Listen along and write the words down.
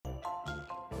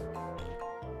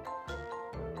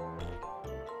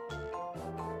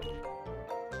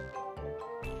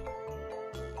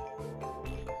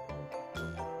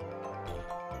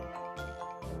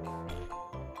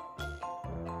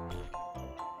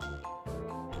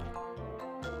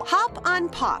Hop on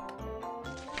Pop.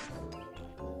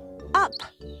 Up,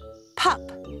 pup.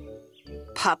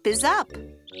 Pup is up.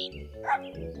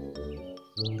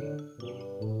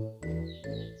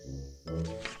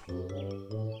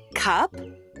 Cup,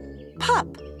 pup.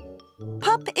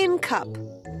 Pup in cup.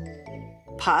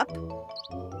 Pup,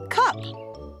 cup.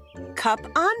 Cup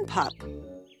on pup.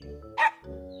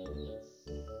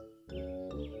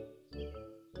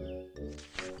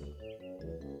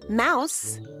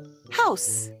 Mouse,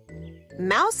 house.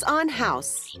 Mouse on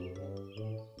house.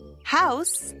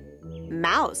 House,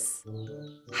 mouse.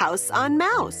 House on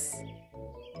mouse.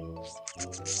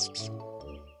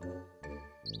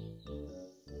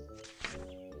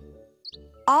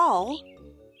 All,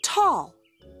 tall.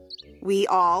 We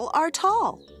all are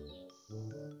tall.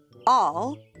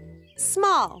 All,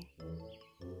 small.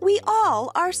 We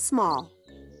all are small.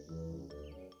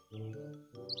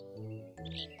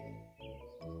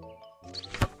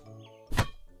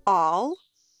 All,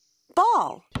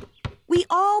 ball. We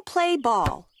all play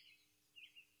ball.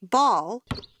 Ball,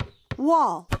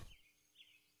 wall.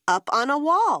 Up on a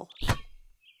wall.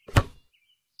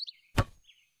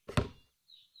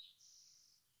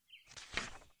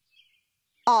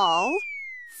 All,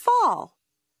 fall.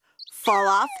 Fall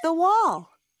off the wall.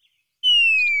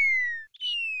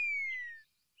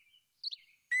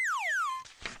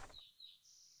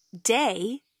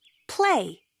 Day,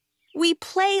 play. We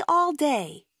play all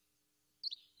day.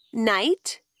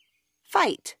 Night,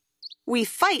 fight. We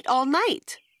fight all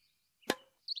night.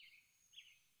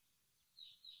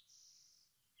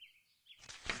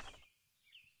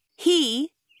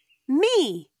 He,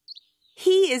 me.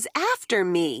 He is after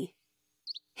me.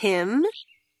 Him,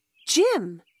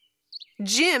 Jim.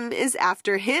 Jim is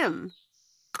after him.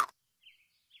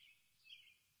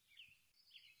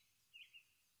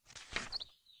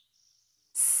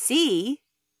 See,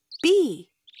 bee.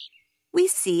 We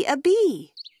see a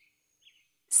bee.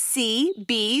 See,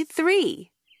 bee, 3.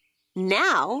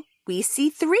 Now we see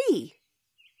 3.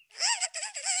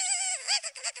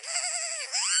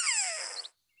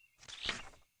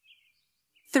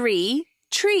 Three,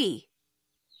 tree.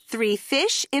 3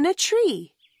 fish in a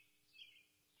tree.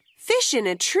 Fish in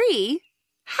a tree?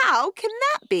 How can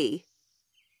that be?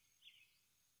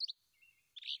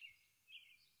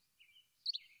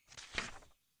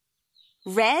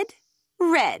 Red,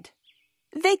 red.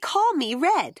 They call me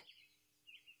Red.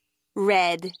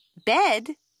 Red,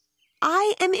 bed.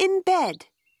 I am in bed.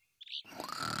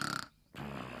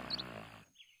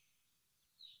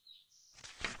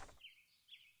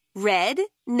 Red,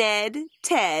 Ned,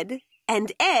 Ted,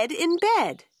 and Ed in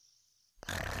bed.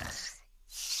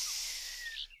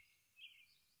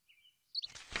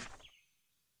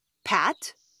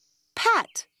 Pat,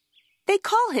 Pat. They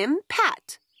call him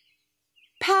Pat.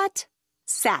 Pat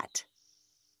sat.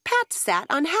 Pat sat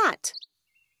on hat.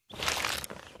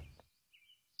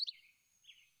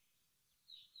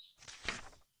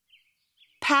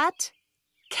 Pat,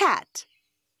 cat.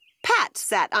 Pat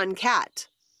sat on cat.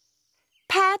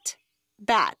 Pat,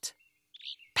 bat.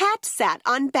 Pat sat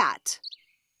on bat.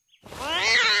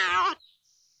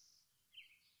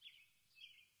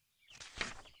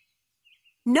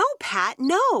 No, Pat,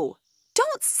 no.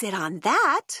 Don't sit on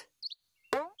that.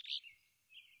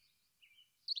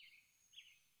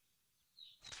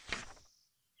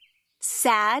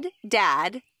 Sad,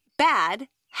 dad, bad,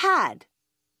 had.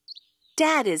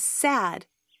 Dad is sad,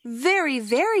 very,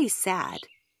 very sad.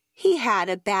 He had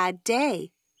a bad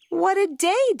day. What a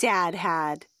day Dad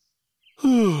had.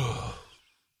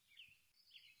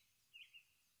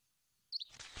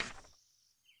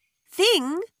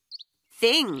 Thing,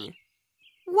 thing.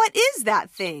 What is that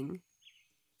thing?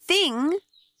 Thing,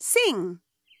 sing.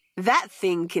 That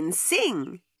thing can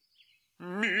sing.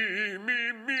 Me,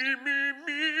 me, me, me,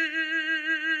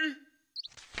 me.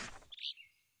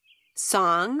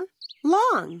 Song,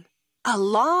 long. A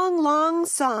long, long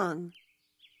song.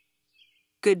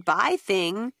 Goodbye,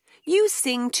 thing. You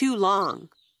sing too long.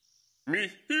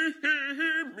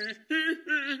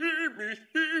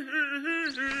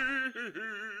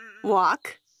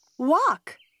 Walk,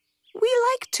 walk. We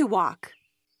like to walk.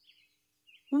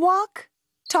 Walk,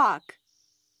 talk.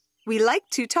 We like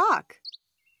to talk.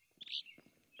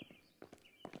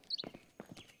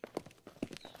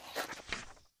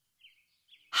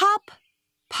 Hop,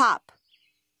 pop.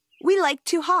 We like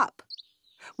to hop.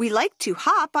 We like to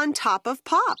hop on top of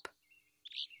Pop.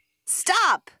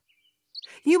 Stop!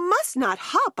 You must not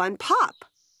hop on Pop.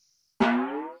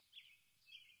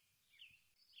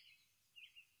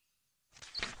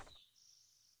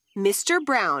 Mr.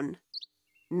 Brown,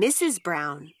 Mrs.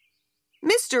 Brown.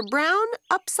 Mr. Brown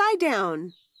upside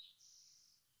down.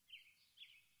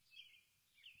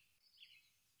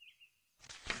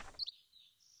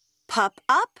 Pup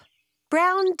up,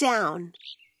 Brown down.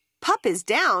 Pup is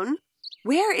down.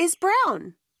 Where is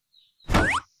Brown?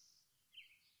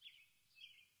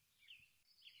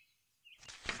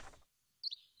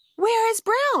 Where is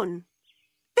Brown?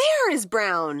 There is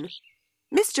Brown.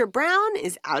 Mr. Brown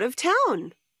is out of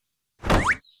town.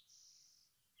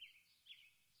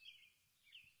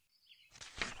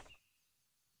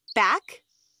 Back,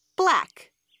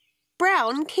 black.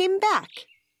 Brown came back.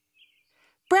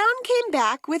 Brown came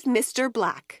back with Mr.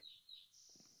 Black.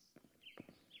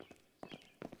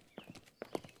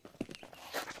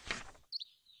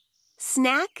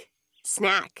 Snack,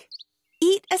 snack.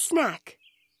 Eat a snack.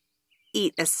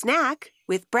 Eat a snack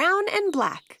with Brown and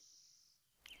Black.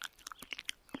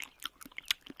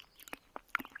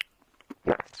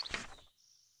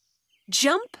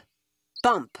 Jump,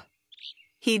 bump.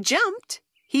 He jumped,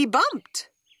 he bumped.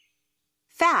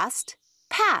 Fast,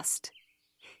 past.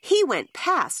 He went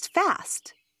past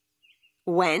fast.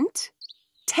 Went,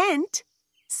 tent,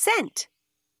 sent.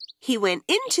 He went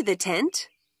into the tent.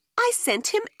 I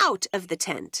sent him out of the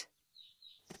tent.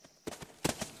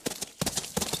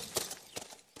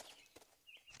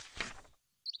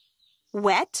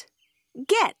 Wet,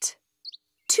 get.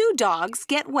 2 dogs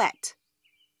get wet.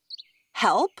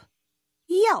 Help,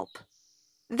 yelp.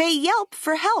 They yelp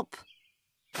for help.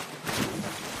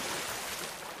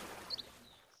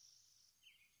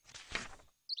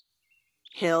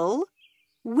 Hill,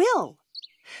 will.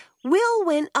 Will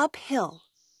went uphill.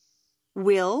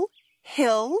 Will,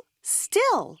 hill,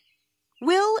 still.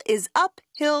 Will is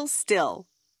uphill still.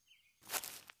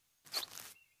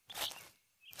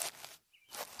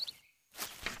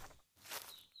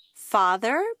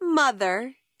 Father,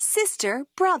 mother, sister,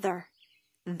 brother.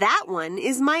 That one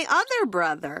is my other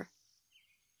brother.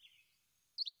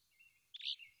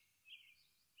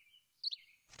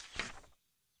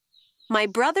 My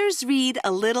brothers read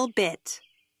a little bit.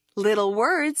 Little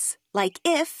words like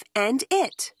if and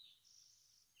it.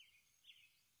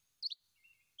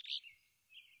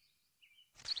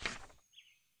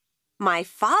 My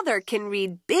father can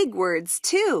read big words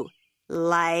too,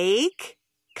 like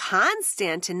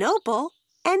Constantinople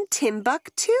and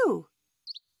Timbuktu.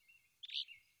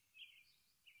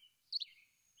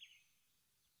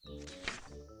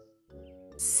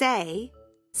 Say,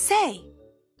 say.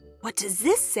 What does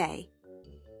this say?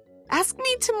 Ask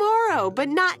me tomorrow, but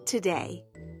not today.